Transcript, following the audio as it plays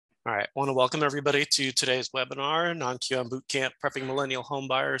All right, I want to welcome everybody to today's webinar, Non-QM Bootcamp, Prepping Millennial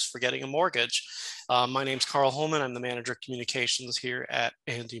Homebuyers for Getting a Mortgage. My name is Carl Holman. I'm the Manager of Communications here at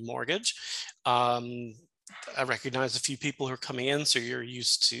A&D Mortgage. I recognize a few people who are coming in, so you're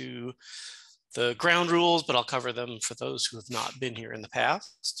used to the ground rules, but I'll cover them for those who have not been here in the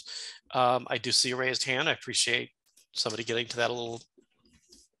past. I do see a raised hand. I appreciate somebody getting to that a little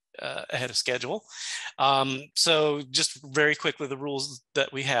ahead of schedule. So just very quickly, the rules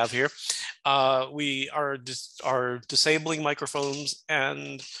that we have here. We are disabling microphones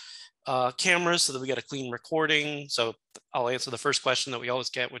and cameras so that we get a clean recording. So I'll answer the first question that we always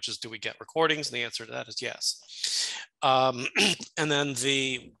get, which is, do we get recordings? And the answer to that is yes. And then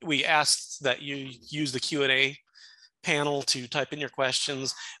we ask that you use the Q&A panel to type in your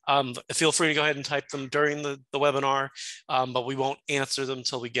questions. Feel free to go ahead and type them during the webinar, but we won't answer them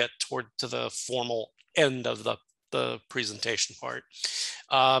until we get to the formal end of the presentation part.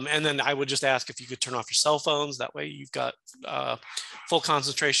 And then I would just ask if you could turn off your cell phones. That way you've got full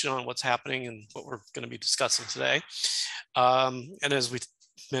concentration on what's happening and what we're going to be discussing today. And as we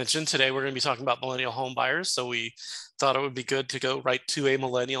mentioned, today we're going to be talking about millennial home buyers. So we thought it would be good to go right to a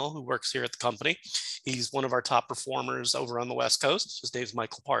millennial who works here at the company. He's one of our top performers over on the West Coast. His name's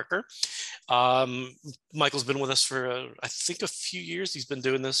Michael Parker. Michael's been with us for, I think, a few years. He's been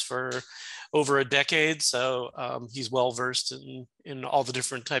doing this for over a decade. So he's well-versed in all the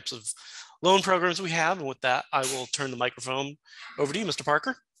different types of loan programs we have. And with that, I will turn the microphone over to you, Mr.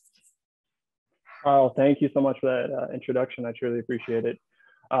 Parker. Carl, thank you so much for that introduction. I truly appreciate it.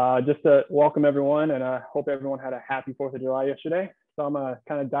 Just to welcome everyone, and I hope everyone had a happy 4th of July yesterday. So I'm gonna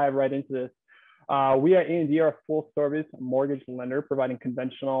kind of dive right into this. We at A&D are a full service mortgage lender providing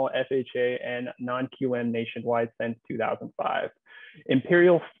conventional FHA and non-QM nationwide since 2005.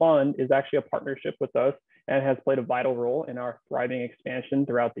 Imperial Fund is actually a partnership with us and has played a vital role in our thriving expansion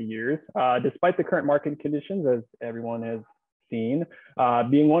throughout the years. Despite the current market conditions, as everyone has seen,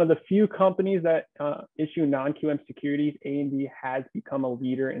 being one of the few companies that issue non-QM securities, A&D has become a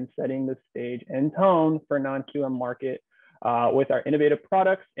leader in setting the stage and tone for non-QM market with our innovative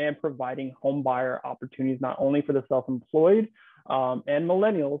products and providing home buyer opportunities, not only for the self-employed and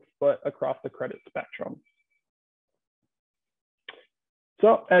millennials, but across the credit spectrum.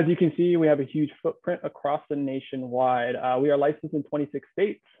 So as you can see, we have a huge footprint across the nationwide. We are licensed in 26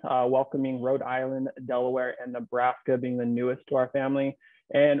 states, welcoming Rhode Island, Delaware, and Nebraska being the newest to our family.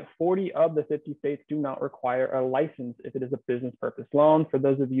 And 40 of the 50 states do not require a license if it is a business purpose loan. For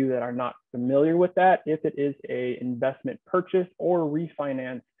those of you that are not familiar with that, if it is an investment purchase or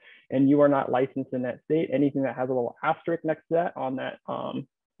refinance and you are not licensed in that state, anything that has a little asterisk next to that on that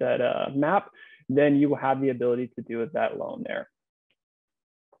map, then you will have the ability to do that loan there.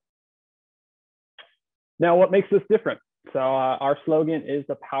 Now, what makes us different? So our slogan is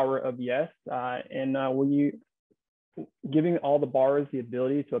the power of yes. Giving all the borrowers the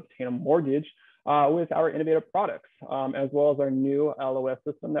ability to obtain a mortgage with our innovative products, as well as our new LOS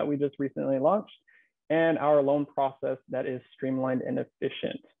system that we just recently launched, and our loan process that is streamlined and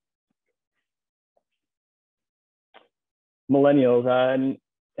efficient. Millennials, and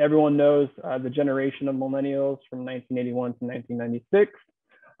everyone knows the generation of millennials from 1981 to 1996.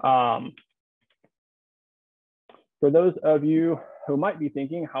 For those of you who might be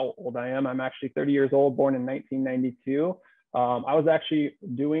thinking how old I am, I'm actually 30 years old, born in 1992. I was actually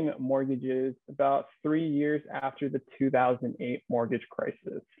doing mortgages about 3 years after the 2008 mortgage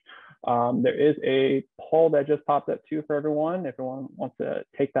crisis. There is a poll that just popped up too for everyone. If everyone wants to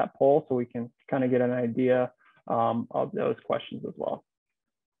take that poll so we can kind of get an idea of those questions as well.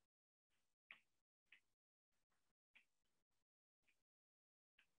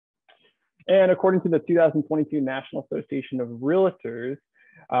 And according to the 2022 National Association of Realtors,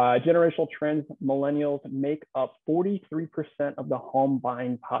 generational trends, millennials make up 43% of the home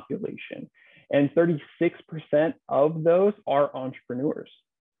buying population, and 36% of those are entrepreneurs.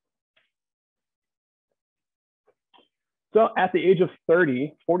 So at the age of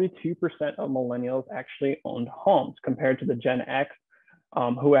 30, 42% of millennials actually owned homes compared to the Gen X,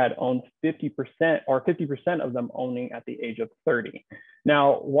 who had owned 50%, or 50% of them owning at the age of 30.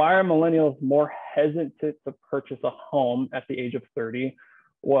 Now, why are millennials more hesitant to purchase a home at the age of 30?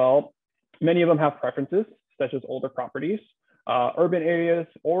 Well, many of them have preferences, such as older properties, urban areas,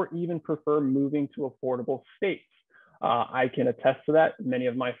 or even prefer moving to affordable states. I can attest to that. Many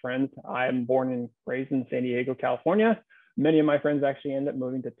of my friends, I'm born and raised in San Diego, California. Many of my friends actually end up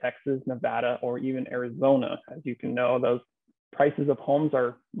moving to Texas, Nevada, or even Arizona. As you can know, those prices of homes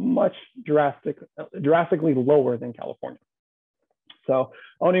are much drastically lower than California. So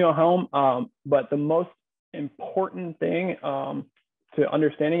owning a home, but the most important thing to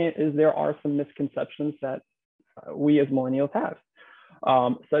understanding it is there are some misconceptions that we as millennials have,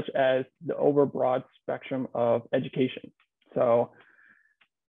 such as the overbroad spectrum of education. So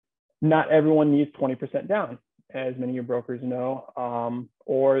not everyone needs 20% down, as many of your brokers know,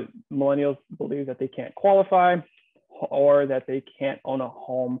 or millennials believe that they can't qualify or that they can't own a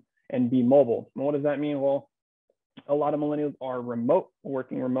home and be mobile. And what does that mean? Well, a lot of millennials are remote,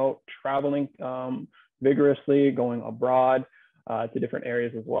 working remote, traveling vigorously, going abroad to different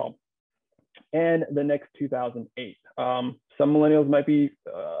areas as well. And the next 2008. Some millennials might be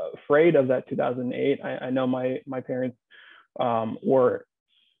afraid of that 2008. I know my parents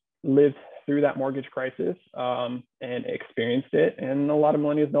lived through that mortgage crisis and experienced it. And a lot of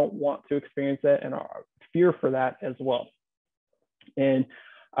millennials don't want to experience that and are fear for that as well. And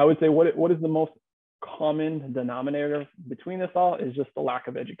I would say what is the most common denominator between this all is just the lack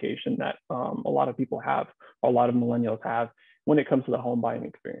of education that a lot of people have, or a lot of millennials have when it comes to the home buying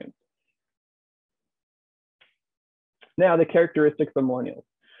experience. Now, the characteristics of millennials.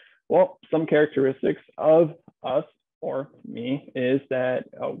 Well, some characteristics of us or me is that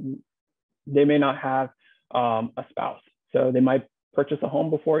they may not have a spouse. So they might purchase a home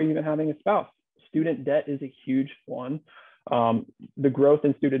before even having a spouse. Student debt is a huge one. The growth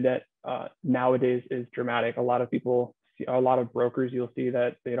in student debt nowadays is dramatic. A lot of people, a lot of brokers, you'll see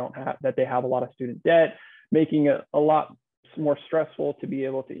that they have a lot of student debt, making it a lot more stressful to be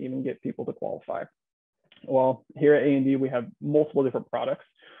able to even get people to qualify. Well, here at A&D, we have multiple different products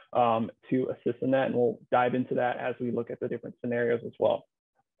to assist in that, and we'll dive into that as we look at the different scenarios as well.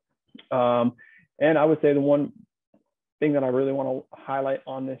 And I would say the one thing that I really want to highlight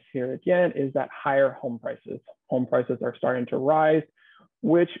on this here again is that higher home prices. Home prices are starting to rise,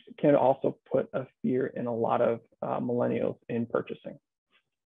 which can also put a fear in a lot of millennials in purchasing.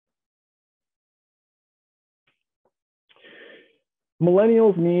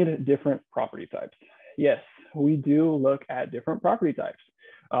 Millennials need different property types. Yes, we do look at different property types,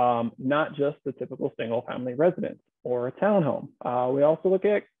 not just the typical single family residence or a townhome. We also look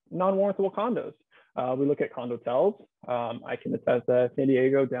at non-warrantable condos. We look at condotels. I can attest that San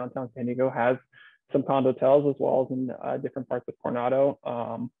Diego, downtown San Diego, has some condotels, as well as in different parts of Coronado,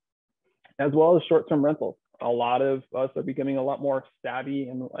 as well as short-term rentals. A lot of us are becoming a lot more savvy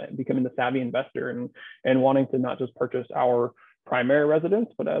and becoming the savvy investor and wanting to not just purchase our primary residence,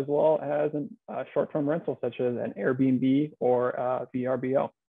 but as well as a short-term rental, such as an Airbnb or VRBO.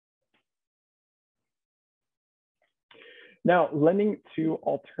 Now, lending to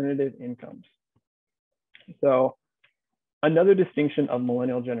alternative incomes. So another distinction of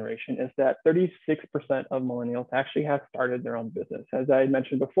millennial generation is that 36% of millennials actually have started their own business. As I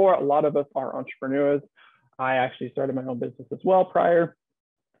mentioned before, a lot of us are entrepreneurs. I actually started my own business as well prior,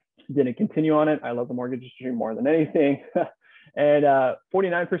 didn't continue on it. I love the mortgage industry more than anything. And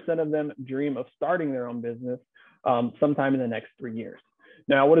 49% of them dream of starting their own business sometime in the next 3 years.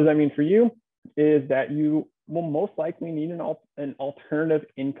 Now, what does that mean for you? Is that you will most likely need an alternative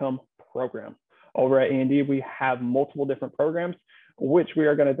income program. Over at A&D, we have multiple different programs, which we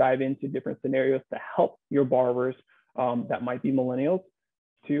are going to dive into different scenarios to help your borrowers that might be millennials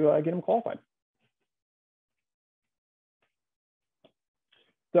to get them qualified.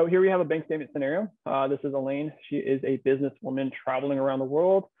 So here we have a bank statement scenario. This is Elaine. She is a businesswoman traveling around the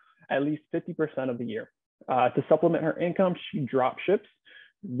world at least 50% of the year. To supplement her income, she drop ships,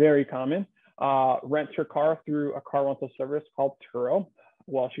 very common, rents her car through a car rental service called Turo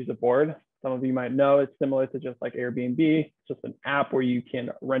while she's aboard. Some of you might know it's similar to just like Airbnb. It's just an app where you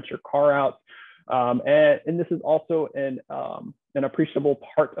can rent your car out. And this is also an appreciable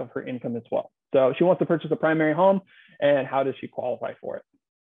part of her income as well. So she wants to purchase a primary home, and how does she qualify for it?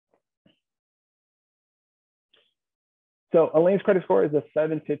 So Elaine's credit score is a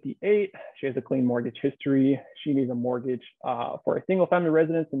 758. She has a clean mortgage history. She needs a mortgage for a single family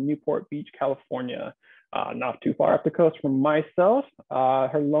residence in Newport Beach, California, not too far off the coast from myself.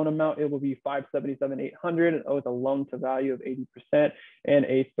 Her loan amount, it will be $577,800, and owes a loan to value of 80% and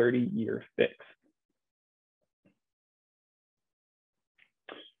a 30-year fix.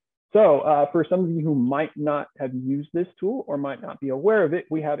 So for some of you who might not have used this tool or might not be aware of it,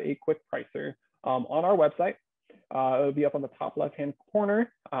 we have a quick pricer on our website. It'll be up on the top left-hand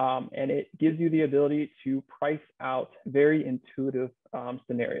corner, and it gives you the ability to price out very intuitive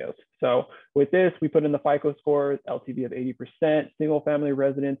scenarios. So with this, we put in the FICO scores, LTV of 80%, single family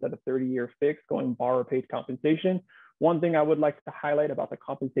residence at a 30-year fix, going borrower paid compensation. One thing I would like to highlight about the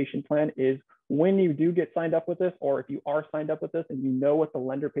compensation plan is when you do get signed up with this, or if you are signed up with this and you know what the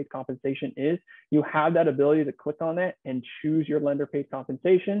lender paid compensation is, you have that ability to click on it and choose your lender paid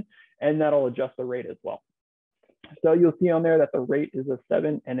compensation, and that'll adjust the rate as well. So you'll see on there that the rate is a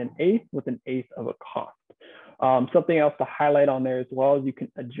 7 1/8 with an eighth of a cost. Something else to highlight on there as well is you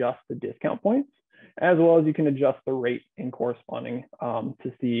can adjust the discount points, as well as you can adjust the rate in corresponding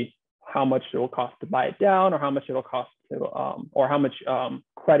to see how much it will cost to buy it down, or how much it'll cost to, or how much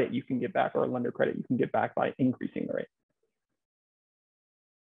credit you can get back, or lender credit you can get back by increasing the rate.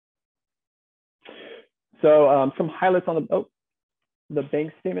 So some highlights on the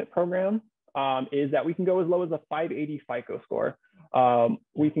bank statement program is that we can go as low as a 580 FICO score.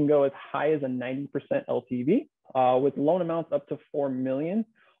 We can go as high as a 90% LTV with loan amounts up to $4 million.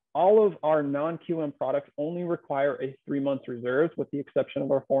 All of our non-QM products only require a 3-month reserve, with the exception of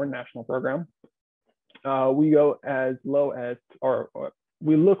our foreign national program. We go as low as, or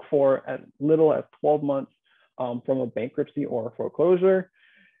we look for as little as 12 months from a bankruptcy or a foreclosure.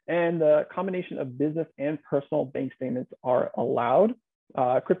 And the combination of business and personal bank statements are allowed.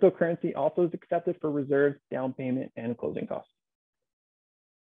 Cryptocurrency also is accepted for reserves, down payment, and closing costs.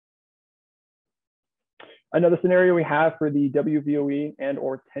 Another scenario we have for the WVOE and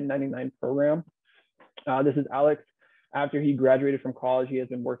or 1099 program. This is Alex. After he graduated from college, he has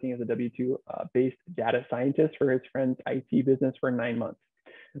been working as a W-2 based data scientist for his friend's IT business for 9 months.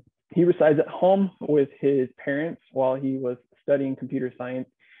 He resides at home with his parents while he was studying computer science,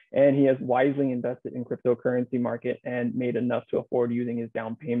 and he has wisely invested in cryptocurrency market and made enough to afford using his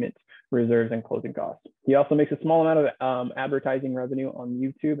down payment, reserves, and closing costs. He also makes a small amount of advertising revenue on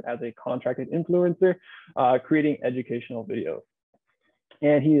YouTube as a contracted influencer, creating educational videos.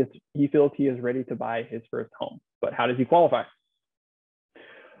 And he feels he is ready to buy his first home. But how does he qualify?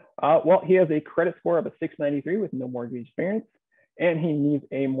 Well, he has a credit score of a 693 with no mortgage experience, and he needs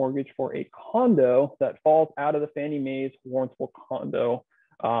a mortgage for a condo that falls out of the Fannie Mae's warrantable condo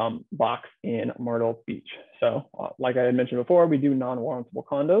box in Myrtle Beach. So like I had mentioned before, we do non-warrantable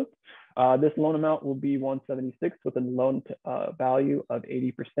condos. This loan amount will be 176 with a loan value of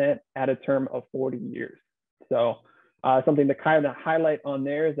 80% at a term of 40 years. So something to kind of highlight on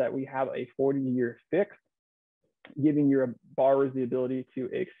there is that we have a 40-year fix, giving your borrowers the ability to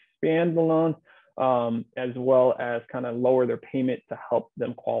expand the loan, as well as kind of lower their payment to help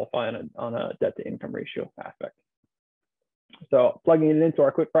them qualify on a debt to income ratio aspect. So plugging it into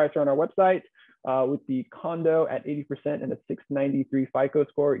our quick pricer on our website with the condo at 80% and a 693 FICO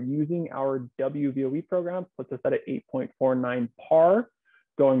score using our WVOE program puts us at an 8.49 par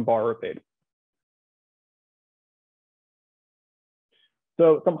going borrower paid.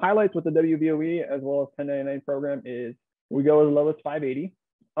 So some highlights with the WVOE as well as 1099 program is we go as low as 580,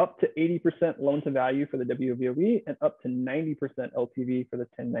 up to 80% loan to value for the WVOE, and up to 90% LTV for the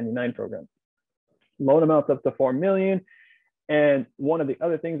 1099 program. Loan amounts up to $4 million. And one of the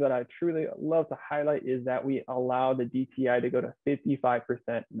other things that I truly love to highlight is that we allow the DTI to go to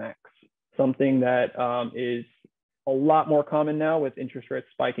 55% max, something that is a lot more common now with interest rates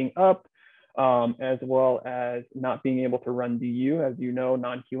spiking up, as well as not being able to run DU. As you know,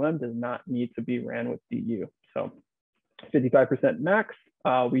 non-QM does not need to be ran with DU. So 55% max.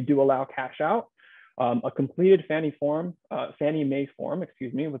 We do allow cash out. A completed Fannie Mae form,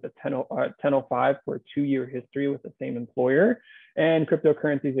 excuse me, with a 1005 for a 2-year history with the same employer, and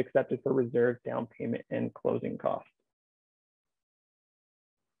cryptocurrencies accepted for reserve, down payment, and closing costs.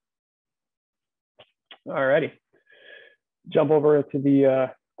 All righty, jump over to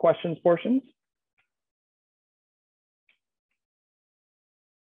the questions portions.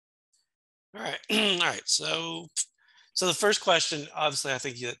 All right, all right. So the first question, obviously, I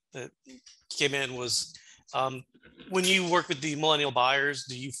think that came in was, when you work with the millennial buyers,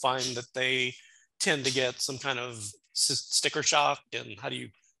 do you find that they tend to get some kind of sticker shock, and how do you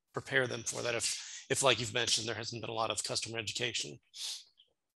prepare them for that if like you've mentioned, there hasn't been a lot of customer education?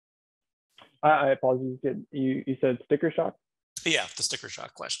 I apologize. You said sticker shock? Yeah, the sticker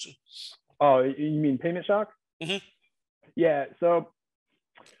shock question. Oh, you mean payment shock? Mm-hmm. Yeah. So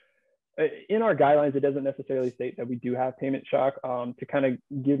in our guidelines, it doesn't necessarily state that we do have payment shock. To kind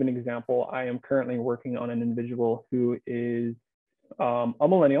of give an example, I am currently working on an individual who is a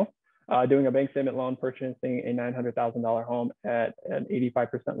millennial, doing a bank statement loan, purchasing a $900,000 home at an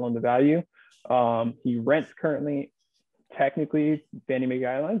 85% loan to value. He rents currently. Technically, Fannie Mae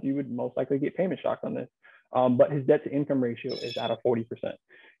guidelines, you would most likely get payment shock on this, but his debt to income ratio is at a 40%.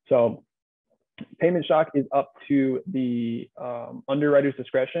 So payment shock is up to the underwriter's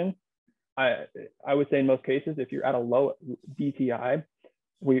discretion. I would say in most cases, if you're at a low DTI,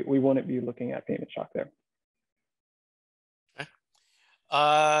 we wouldn't be looking at payment shock there. Okay.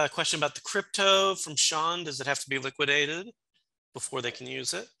 Question about the crypto from Sean. Does it have to be liquidated before they can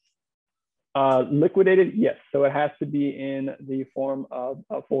use it? Liquidated, yes. So it has to be in the form of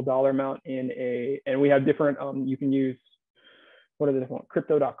a full dollar amount and we have different, you can use, what are the different,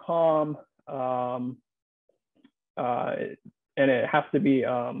 crypto.com, and it has to be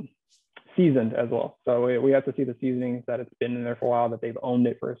seasoned as well. So we have to see the seasonings, that it's been in there for a while, that they've owned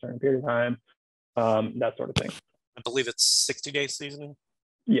it for a certain period of time, that sort of thing. I believe it's 60-day seasoning.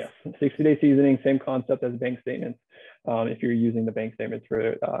 Yes, 60-day seasoning, same concept as bank statements. If you're using the bank statements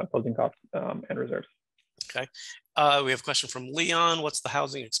for closing costs and reserves. Okay. We have a question from Leon. What's the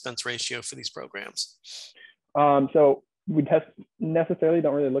housing expense ratio for these programs? So we necessarily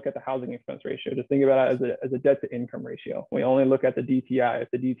don't really look at the housing expense ratio. Just think about it as a debt to income ratio. We only look at the DTI.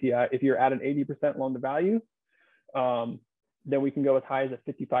 If you're at an 80% loan to value, then we can go as high as a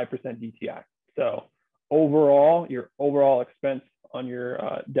 55% DTI. So overall, your overall expense on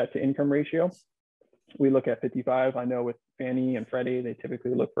your debt to income ratio, we look at 55. I know with Fannie and Freddie, they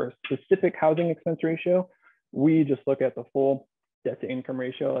typically look for a specific housing expense ratio. We just look at the full debt to income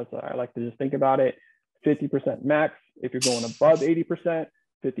ratio. That's what I like to just think about it. 50% max if you're going above 80%,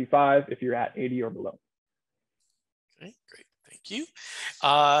 55 if you're at 80 or below. Okay, great. Thank you.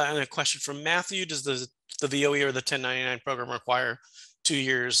 And a question from Matthew. Does the VOE or the 1099 program require 2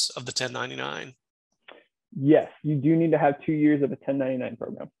 years of the 1099? Yes, you do need to have 2 years of a 1099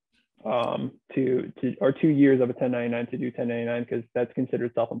 program or 2 years of a 1099 to do 1099, because that's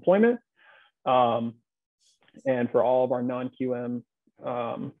considered self-employment. And for all of our non-QM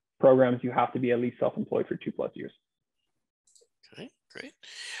programs, you have to be at least self-employed for 2+ years. Okay, great.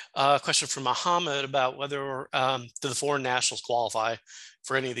 Question from Muhammad about whether do the foreign nationals qualify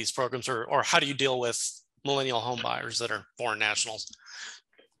for any of these programs, or how do you deal with millennial home buyers that are foreign nationals?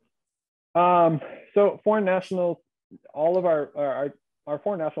 So foreign nationals, all of our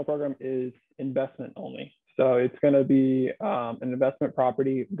foreign national program is investment only. So it's going to be an investment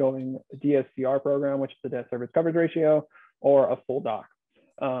property going DSCR program, which is the debt service coverage ratio, or a full doc.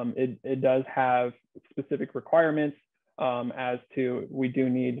 It does have specific requirements as to, we do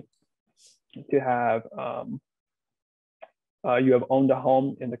need to have, you have owned a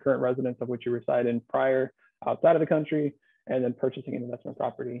home in the current residence of which you reside in prior outside of the country, and then purchasing an investment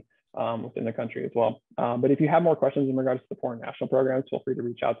property within the country as well. But if you have more questions in regards to the foreign national programs, feel free to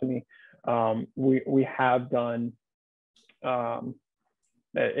reach out to me. We have done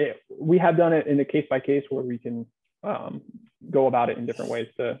it in a case by case where we can go about it in different ways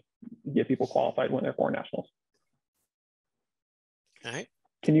to get people qualified when they're foreign nationals. Okay.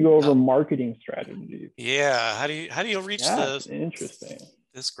 Can you go over marketing strategies? Yeah. How do you reach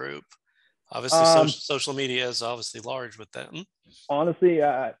this group? Obviously, social media is obviously large with them. Honestly,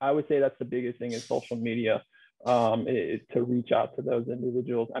 I would say that's the biggest thing is social media, to reach out to those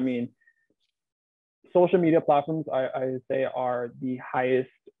individuals. I mean, social media platforms, I would say, are the highest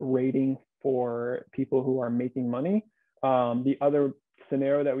rating for people who are making money. The other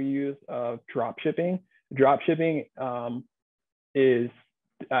scenario that we use of drop shipping is,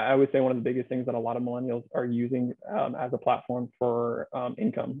 I would say, one of the biggest things that a lot of millennials are using as a platform for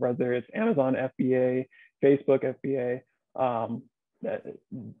income, whether it's Amazon FBA, Facebook FBA.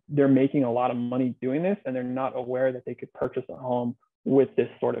 They're making a lot of money doing this, and they're not aware that they could purchase a home with this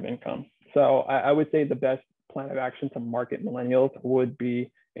sort of income. So I would say the best plan of action to market millennials would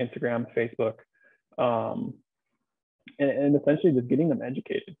be Instagram, Facebook, and essentially just getting them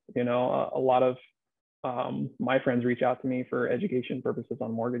educated. You know, a lot of my friends reach out to me for education purposes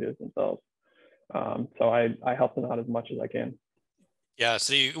on mortgages themselves. So I help them out as much as I can. Yeah.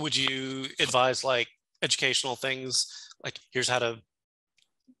 So would you advise like educational things, like here's how to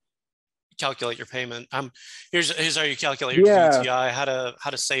calculate your payment? Here's how you calculate your DTI, how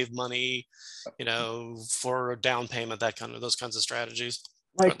to save money, you know, for a down payment, those kinds of strategies.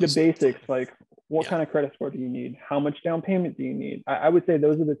 Like the basics, like what kind of credit score do you need? How much down payment do you need? I would say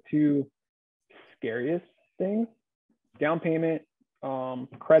those are the two scariest things: down payment,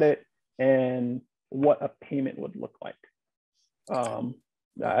 credit, and what a payment would look like.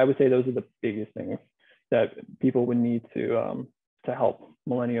 I would say those are the biggest things that people would need to help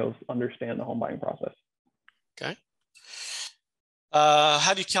millennials understand the home buying process. Okay.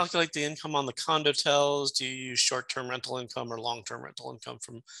 How do you calculate the income on the condos? Do you use short-term rental income or long-term rental income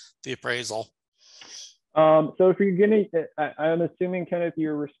from the appraisal? So if you're getting, I'm assuming, Kenneth,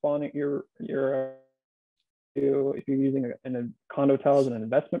 you're responding, if you're using a condo as an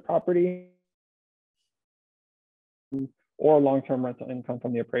investment property, or long-term rental income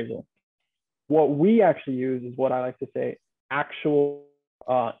from the appraisal. What we actually use is what I like to say, the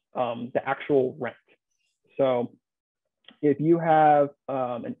actual rent. So if you have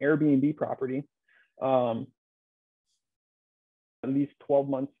an Airbnb property, at least 12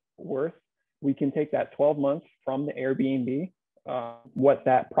 months worth we can take that 12 months from the Airbnb, what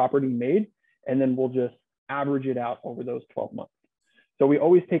that property made, and then we'll just average it out over those 12 months. So we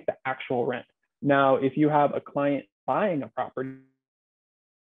always take the actual rent. Now, if you have a client buying a property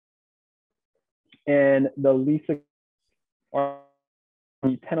and the lease or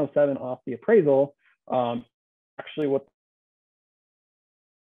 1007 off the appraisal, actually what,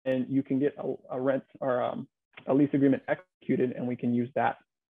 and you can get a rent or a lease agreement executed, and we can use that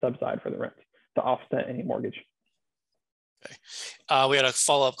subside for the rent to offset any mortgage. Okay. We had a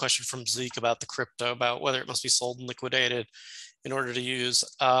follow-up question from Zeke about the crypto, about whether it must be sold and liquidated in order to use.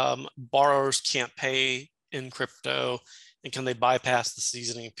 Borrowers can't pay in crypto, and can they bypass the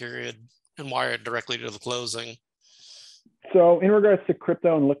seasoning period and wire it directly to the closing? So in regards to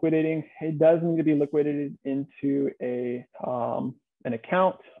crypto and liquidating, it does need to be liquidated into an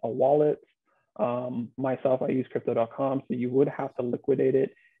account, a wallet. Myself, I use crypto.com, so you would have to liquidate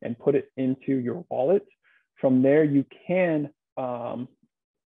it and put it into your wallet. From there, you can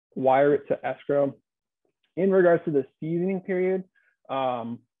wire it to escrow. In regards to the seasoning period,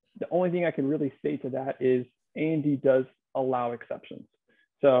 the only thing I can really say to that is A&D does allow exceptions.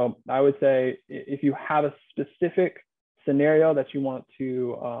 So I would say if you have a specific scenario that you want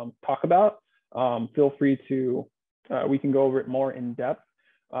to talk about, feel free to, we can go over it more in depth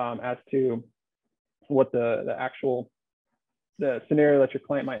as to what the scenario that your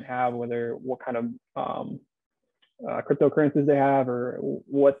client might have, whether what kind of cryptocurrencies they have, or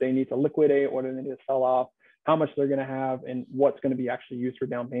what they need to liquidate, what do they need to sell off, how much they're going to have, and what's going to be actually used for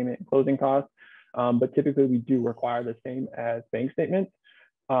down payment and closing costs. But typically we do require the same as bank statements,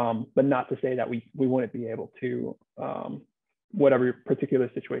 but not to say that we wouldn't be able to, whatever particular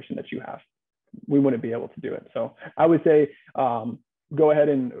situation that you have, we wouldn't be able to do it. So I would say go ahead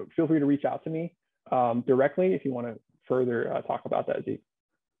and feel free to reach out to me directly if you want to further talk about that, Zeke.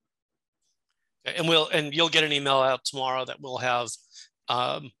 And you'll get an email out tomorrow that will have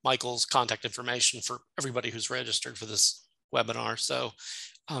Michael's contact information for everybody who's registered for this webinar. So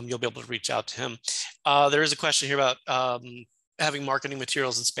you'll be able to reach out to him. There is a question here about having marketing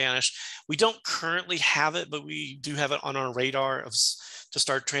materials in Spanish. We don't currently have it, but we do have it on our radar to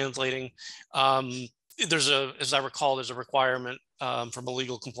start translating. As I recall, there's a requirement from a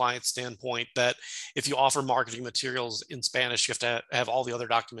legal compliance standpoint that if you offer marketing materials in Spanish, you have to have all the other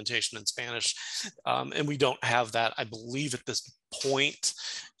documentation in Spanish. And we don't have that, I believe, at this point.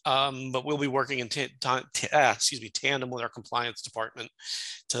 But we'll be working in tandem with our compliance department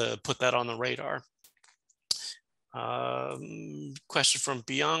to put that on the radar. Question from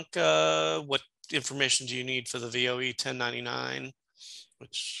Bianca: what information do you need for the VOE 1099?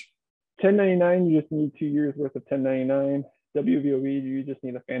 Which 1099, you just need 2 years worth of 1099. WVOE, you just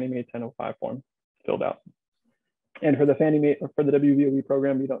need a Fannie Mae 1005 form filled out. And for the Fannie Mae, or for the WVOE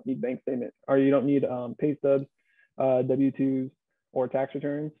program, you don't need bank statement, or you don't need pay stubs, W-2s, or tax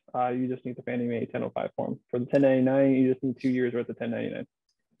returns. You just need the Fannie Mae 1005 form. For the 1099, you just need 2 years worth of 1099.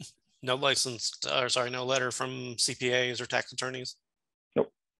 No licensed, or sorry, no letter from CPAs or tax attorneys?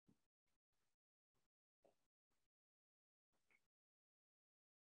 Nope.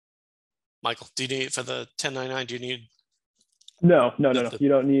 Michael, do you need, for the 1099, do you need? No. You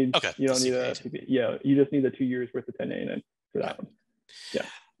don't need, okay, you don't need a CPA. Yeah, you just need the 2 years worth of 1099 for that one. Yeah.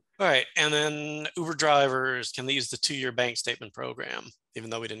 All right, and then Uber drivers, can they use the 2-year bank statement program,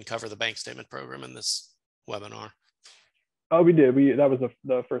 even though we didn't cover the bank statement program in this webinar? Oh, we did. That was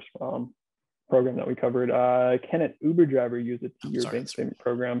the first program that we covered. Can an Uber driver use a 2-year bank statement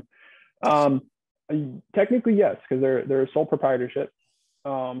program? Technically, yes, because they're a sole proprietorship.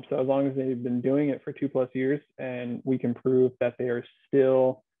 So as long as they've been doing it for 2+ years, and we can prove that they are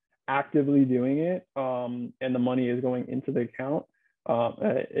still actively doing it, and the money is going into the account,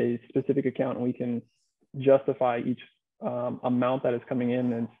 a specific account, and we can justify each amount that is coming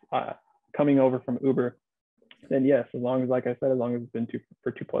in and coming over from Uber, then yes, as long as, like I said, as long as it's been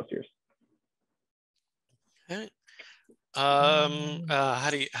for 2+ years. Okay. How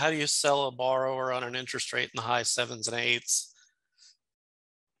do you sell a borrower on an interest rate in the high 7s and 8s?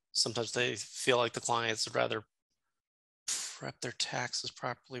 Sometimes they feel like the clients would rather prep their taxes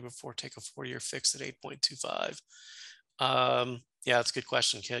properly before take a 4-year fix at 8.25. Yeah, that's a good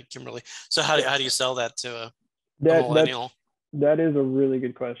question, Kimberly. So how do you sell that to a millennial? That is a really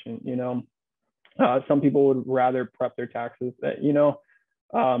good question. You know, some people would rather prep their taxes.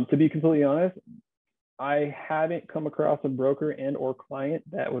 To be completely honest, I haven't come across a broker and or client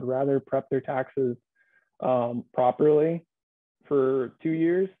that would rather prep their taxes properly for 2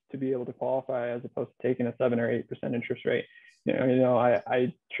 years to be able to qualify, as opposed to taking a 7 or 8% interest rate.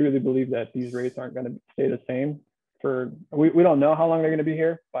 I truly believe that these rates aren't going to stay the same we don't know how long they're going to be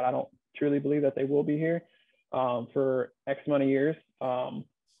here, but I don't truly believe that they will be here for X amount of years.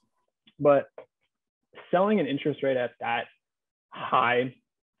 But selling an interest rate at that high,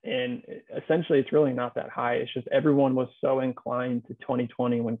 and essentially it's really not that high. It's just everyone was so inclined to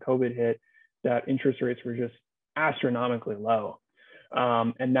 2020 when COVID hit that interest rates were just astronomically low.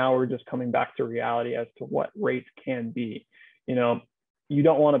 And now we're just coming back to reality as to what rates can be. You know, you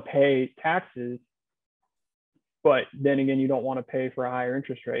don't want to pay taxes, but then again, you don't want to pay for a higher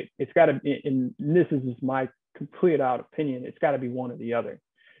interest rate. It's got to be, and this is just my complete out opinion, it's got to be one or the other.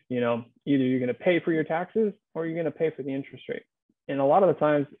 You know, either you're going to pay for your taxes or you're going to pay for the interest rate. And a lot of the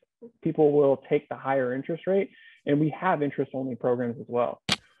times people will take the higher interest rate, and we have interest only programs as well.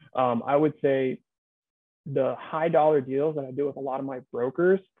 I would say the high dollar deals that I do with a lot of my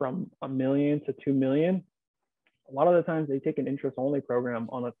brokers, from $1 million to $2 million, a lot of the times they take an interest only program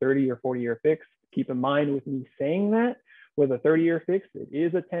on a 30 or 40-year fix. Keep in mind with me saying that, with a 30-year fix, it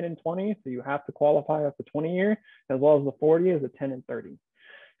is a 10 and 20. So you have to qualify up to 20-year, as well as the 40 is a 10 and 30.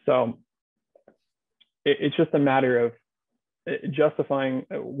 So it's just a matter of justifying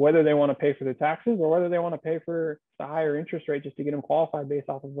whether they want to pay for the taxes or whether they want to pay for the higher interest rate just to get them qualified based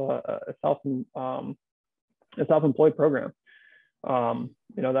off of a self-employed program. You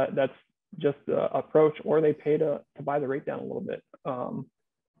know, that's just the approach, or they pay to buy the rate down a little bit.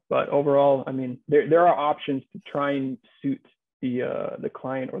 But overall, I mean, there are options to try and suit the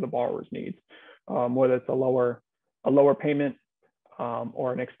client or the borrower's needs, whether it's a lower payment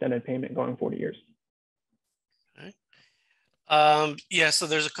or an extended payment going 40 years. Okay. Yeah, so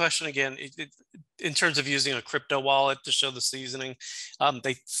there's a question again, in terms of using a crypto wallet to show the seasoning.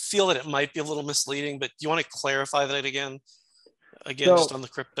 They feel that it might be a little misleading, but do you want to clarify that again, so, just on the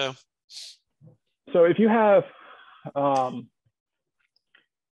crypto? So if you have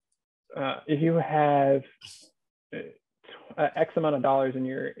X amount of dollars in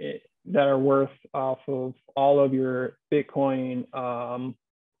your that are worth off of all of your Bitcoin,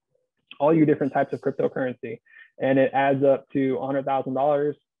 all your different types of cryptocurrency, and it adds up to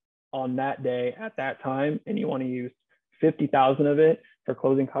 $100,000 on that day at that time, and you want to use 50,000 of it for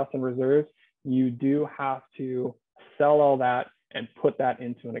closing costs and reserves, you do have to sell all that and put that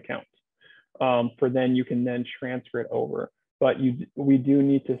into an account. For then you can then transfer it over. But we do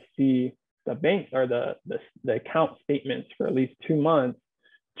need to see the bank or the account statements for at least 2 months,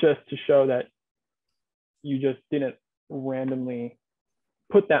 just to show that you just didn't randomly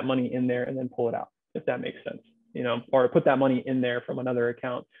put that money in there and then pull it out, if that makes sense, you know, or put that money in there from another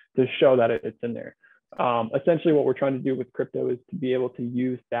account to show that it's in there. Essentially what we're trying to do with crypto is to be able to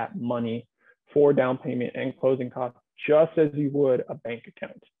use that money for down payment and closing costs, just as you would a bank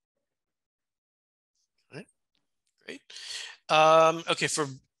account. All right, great. Okay, for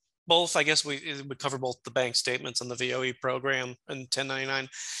both, I guess we would cover both the bank statements and the VOE program and 1099.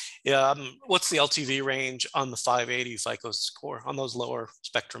 What's the LTV range on the 580 FICO score on those lower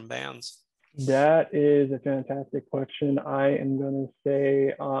spectrum bands? That is a fantastic question. I am going to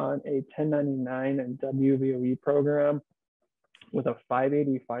say on a 1099 and WVOE program with a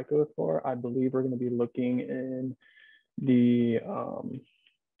 580 FICO score, I believe we're going to be looking in the, I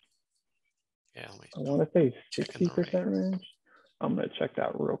want to say 60% range. I'm going to check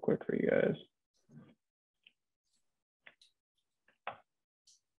that real quick for you guys.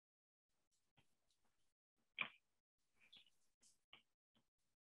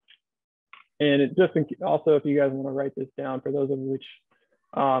 And it just also, if you guys want to write this down, for those of which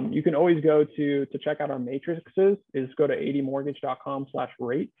you can always go to check out our matrices, is go to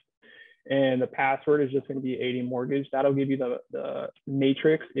 80mortgage.com/rates. And the password is just going to be 80mortgage. That'll give you the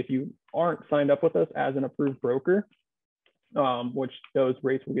matrix if you aren't signed up with us as an approved broker, which those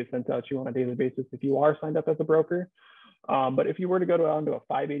rates will get sent out to you on a daily basis if you are signed up as a broker. But if you were to go down to a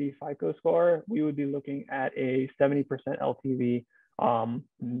 580 FICO score, we would be looking at a 70% LTV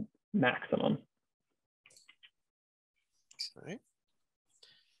maximum. Okay.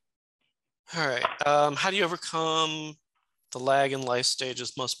 All right. How do you overcome the lag in life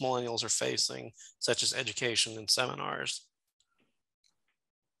stages most millennials are facing, such as education and seminars?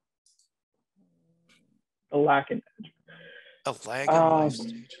 A lag in life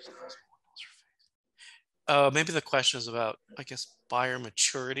stages. Maybe the question is about, I guess, buyer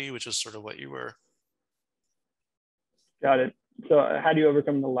maturity, which is sort of what you were. Got it. So how do you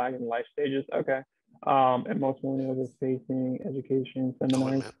overcome the lag in life stages? Okay. And most millennials are facing education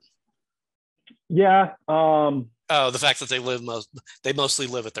seminars. Yeah. The fact that they mostly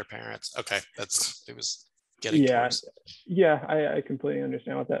live with their parents. Okay, it was getting towards. Yeah, I completely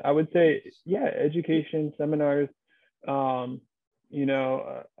understand with that. I would say, yeah, education seminars. You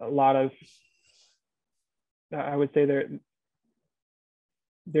know, a lot of, I would say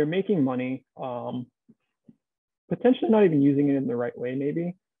they're making money, potentially not even using it in the right way,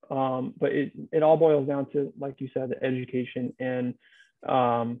 maybe. But it all boils down to, like you said, the education and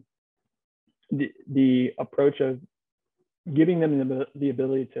the approach of giving them the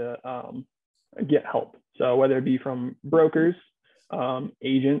ability to get help. So whether it be from brokers,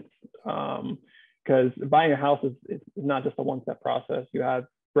 agents, because buying a house is not just a one-step process. You have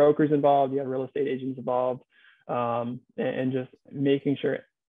brokers involved, you have real estate agents involved, and just making sure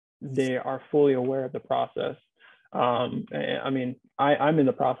they are fully aware of the process. I mean, I'm in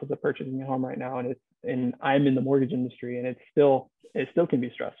the process of purchasing a home right now, and I'm in the mortgage industry, and it still can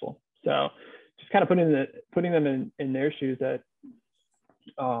be stressful. So just kind of putting them in their shoes, that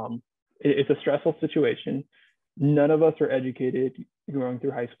it's a stressful situation. None of us are educated going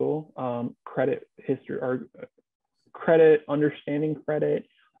through high school, credit history or credit, understanding credit,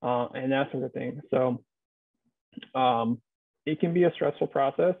 and that sort of thing. So it can be a stressful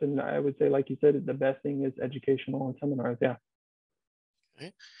process. And I would say, like you said, the best thing is educational and seminars. Yeah.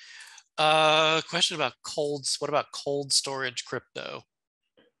 Okay. Question about what about cold storage crypto?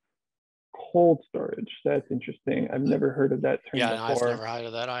 Cold storage. That's interesting. I've never heard of that term before. I've never heard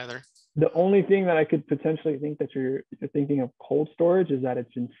of that either. The only thing that I could potentially think that you're thinking of cold storage is that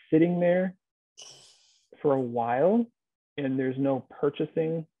it's been sitting there for a while and there's no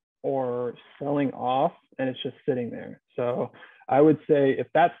purchasing or selling off, and it's just sitting there. So I would say if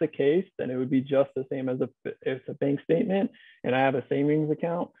that's the case, then it would be just the same as if it's a bank statement and I have a savings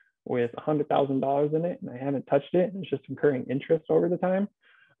account with $100,000 in it and I haven't touched it, and it's just incurring interest over the time,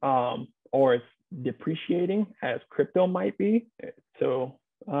 or it's depreciating as crypto might be. So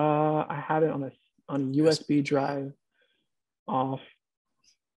I have it on a USB drive off,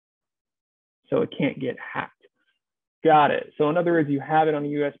 so it can't get hacked. Got it. So in other words, you have it on a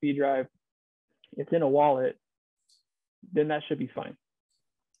USB drive, it's in a wallet, then that should be fine.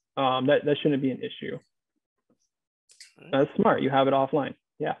 That shouldn't be an issue. That's smart. You have it offline.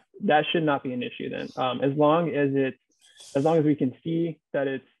 Yeah, that should not be an issue then. As long as we can see that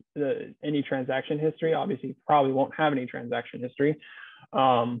it's any transaction history. Obviously, you probably won't have any transaction history.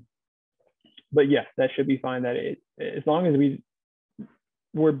 But yeah, that should be fine. That as long as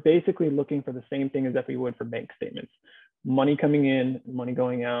we're basically looking for the same thing as if we would for bank statements. Money coming in, money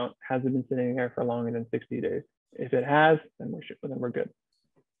going out. Has it been sitting there for longer than 60 days? If it has, then we're good.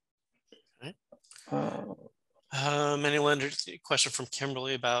 Okay. Many lenders, question from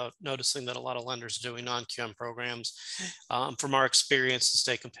Kimberly about noticing that a lot of lenders are doing non-QM programs. From our experience, to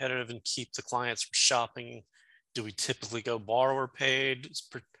stay competitive and keep the clients from shopping, do we typically go borrower paid,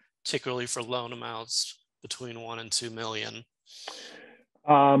 particularly for loan amounts between 1 and 2 million?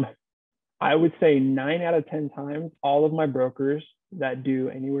 I would say 9 out of 10 times, all of my brokers that do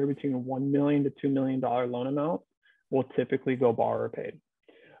anywhere between $1 million to $2 million loan amounts will typically go borrower paid.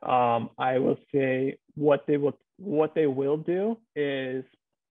 I will say what they will do is,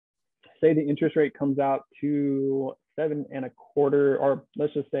 say the interest rate comes out to 7.25, or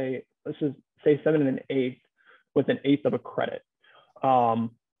let's just say 7 1/8 with 1/8 of a credit. A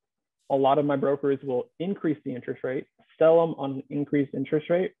lot of my brokers will increase the interest rate, sell them on an increased interest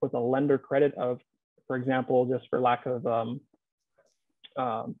rate with a lender credit of, for example, just for lack of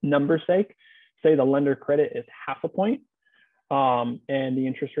number's sake, say the lender credit is 0.5 point, and the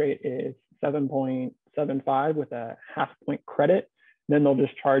interest rate is 7.75 with a 0.5 point credit, then they'll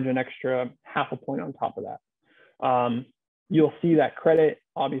just charge an extra 0.5 point on top of that. You'll see that credit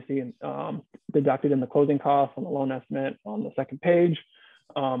obviously deducted in the closing costs on the loan estimate on the second page.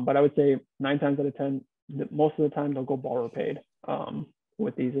 But I would say 9 times out of 10, most of the time they'll go borrower paid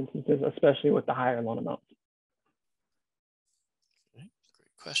with these instances, especially with the higher loan amounts. Okay,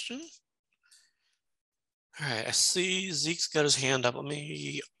 great question. All right, I see Zeke's got his hand up. Let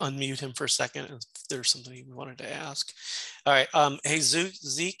me unmute him for a second if there's something he wanted to ask. All right, hey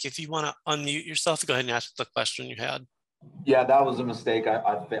Zeke, if you want to unmute yourself, go ahead and ask the question you had. Yeah, that was a mistake.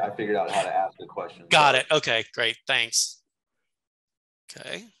 I figured out how to ask the question. Got it. Okay, great. Thanks.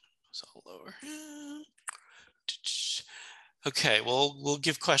 Okay, so lower. Okay, well, we'll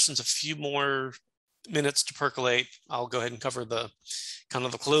give questions a few more minutes to percolate. I'll go ahead and cover the kind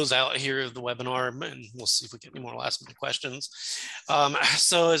of the closeout here of the webinar, and we'll see if we get any more last minute questions.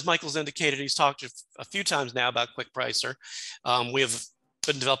 So as Michael's indicated, he's talked a few times now about Quick Pricer. We have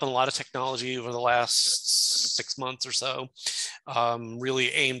been developing a lot of technology over the last 6 months or so,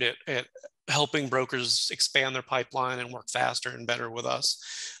 really aimed at helping brokers expand their pipeline and work faster and better with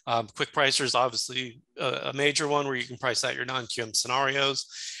us. Quick Pricer is obviously a major one where you can price out your non-QM scenarios.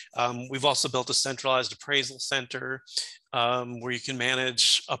 We've also built a centralized appraisal center where you can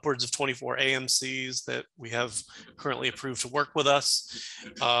manage upwards of 24 AMCs that we have currently approved to work with us.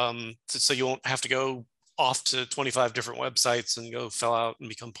 So you won't have to go off to 25 different websites and go fill out and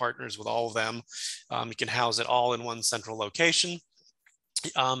become partners with all of them. You can house it all in one central location.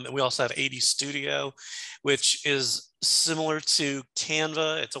 And we also have AD Studio, which is similar to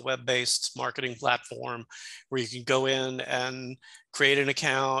Canva. It's a web-based marketing platform where you can go in and create an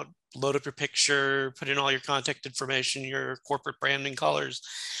account, load up your picture, put in all your contact information, your corporate branding colors,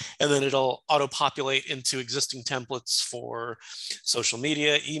 and then it'll auto-populate into existing templates for social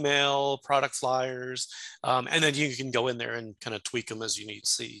media, email, product flyers, and then you can go in there and kind of tweak them as you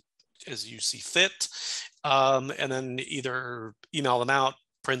see fit. And then either email them out,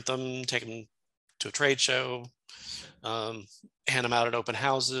 print them, take them to a trade show, hand them out at open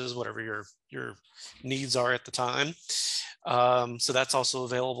houses, whatever your needs are at the time. So that's also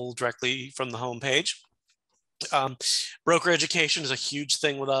available directly from the homepage. Broker education is a huge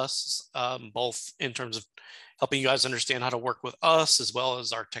thing with us, both in terms of helping you guys understand how to work with us as well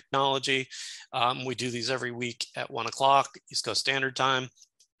as our technology. We do these every week at 1 o'clock East Coast Standard Time.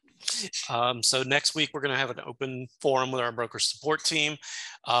 So next week, we're going to have an open forum with our broker support team.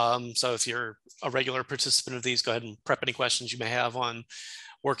 So if you're a regular participant of these, go ahead and prep any questions you may have on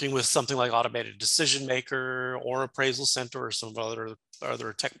working with something like Automated Decision Maker or Appraisal Center or some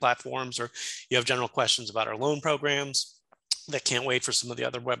other tech platforms, or you have general questions about our loan programs. That can't wait for some of the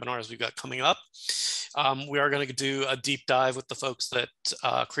other webinars we've got coming up. We are going to do a deep dive with the folks that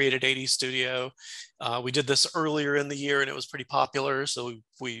created AD Studio. We did this earlier in the year and it was pretty popular, so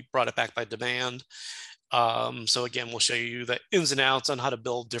we brought it back by demand. So again, we'll show you the ins and outs on how to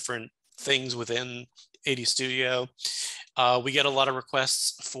build different things within AD Studio. We get a lot of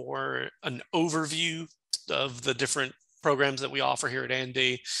requests for an overview of the different programs that we offer here at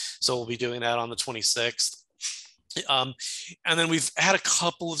A&D, so we'll be doing that on the 26th. And then we've had a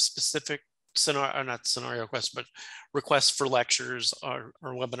couple of specific requests for lectures or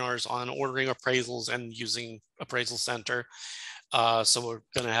webinars on ordering appraisals and using Appraisal Center. So we're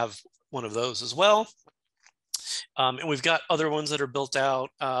going to have one of those as well. And we've got other ones that are built out.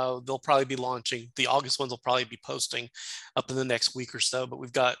 They'll probably be launching. The August ones will probably be posting up in the next week or so, but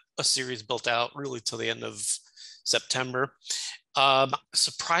we've got a series built out really till the end of September.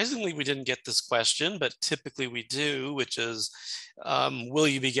 Surprisingly, we didn't get this question, but typically we do, which is, will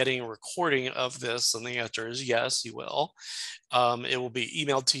you be getting a recording of this? And the answer is yes, you will. It will be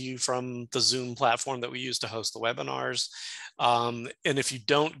emailed to you from the Zoom platform that we use to host the webinars. And if you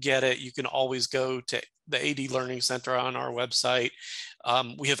don't get it, you can always go to the AD Learning Center on our website.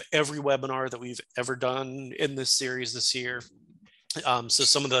 We have every webinar that we've ever done in this series this year. So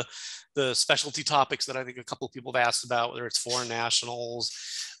some of the specialty topics that I think a couple of people have asked about, whether it's foreign nationals,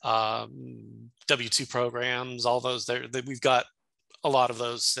 W-2 programs, all those there, we've got a lot of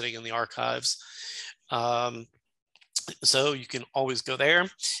those sitting in the archives. So you can always go there.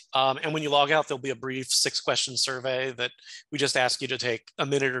 And when you log out, there'll be a brief 6-question survey that we just ask you to take a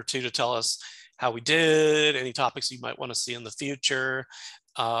minute or two to tell us how we did, any topics you might want to see in the future,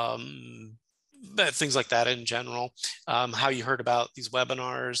 things like that in general, how you heard about these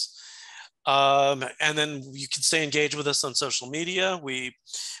webinars. And then you can stay engaged with us on social media.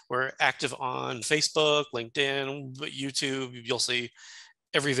 We're active on Facebook, LinkedIn, YouTube. You'll see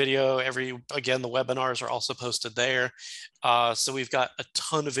every video, again, the webinars are also posted there. So we've got a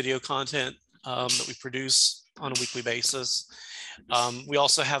ton of video content that we produce on a weekly basis. We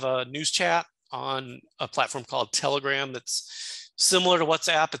also have a news chat on a platform called Telegram that's similar to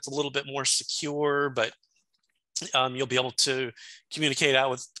WhatsApp. It's a little bit more secure, but you'll be able to communicate out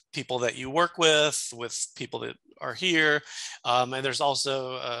with people that you work with people that are here. And there's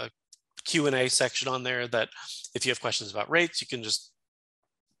also a Q&A section on there that if you have questions about rates, you can just,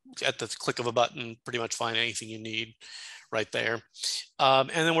 at the click of a button, pretty much find anything you need right there. And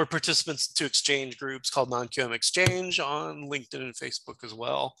then we're participants to exchange groups called Non-QM Exchange on LinkedIn and Facebook as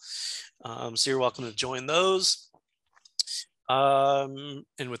well. So you're welcome to join those. And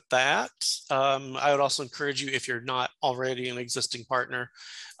with that, I would also encourage you, if you're not already an existing partner,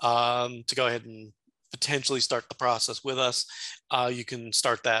 to go ahead and potentially start the process with us. You can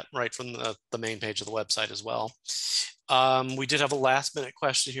start that right from the main page of the website as well. We did have a last minute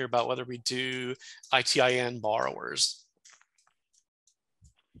question here about whether we do ITIN borrowers.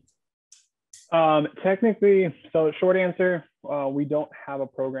 Technically, so short answer, we don't have a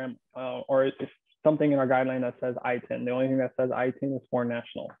program, or something in our guideline that says I-10. The only thing that says I-10 is foreign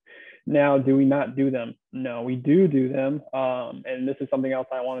national. Now, do we not do them? No, we do them. And this is something else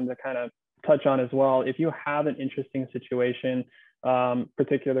I wanted to kind of touch on as well. If you have an interesting situation,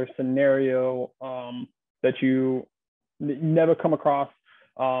 particular scenario that you never come across,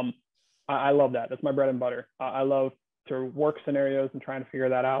 I love that. That's my bread and butter. I love to work scenarios and trying to figure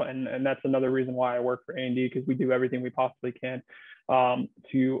that out. And that's another reason why I work for A&D, because we do everything we possibly can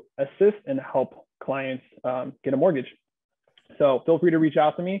to assist and help clients get a mortgage. So feel free to reach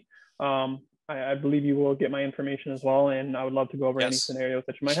out to me. I believe you will get my information as well. And I would love to go over any scenarios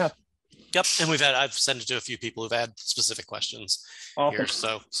that you might have. Yep. And I've sent it to a few people who've had specific questions here.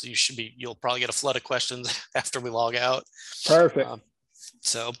 So you'll probably get a flood of questions after we log out. Perfect. All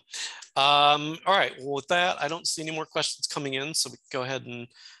right. Well, with that, I don't see any more questions coming in. So we can go ahead and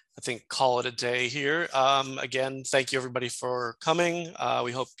I think call it a day here. Again, thank you everybody for coming.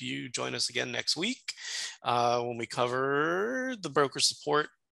 We hope you join us again next week when we cover the broker support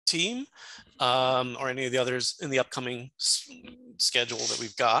team or any of the others in the upcoming schedule that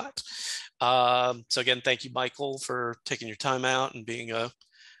we've got. So again, thank you, Michael, for taking your time out and being a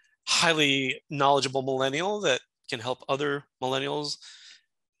highly knowledgeable millennial that can help other millennials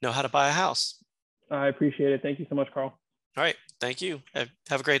know how to buy a house. I appreciate it. Thank you so much, Carl. All right. Thank you.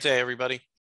 Have a great day, everybody.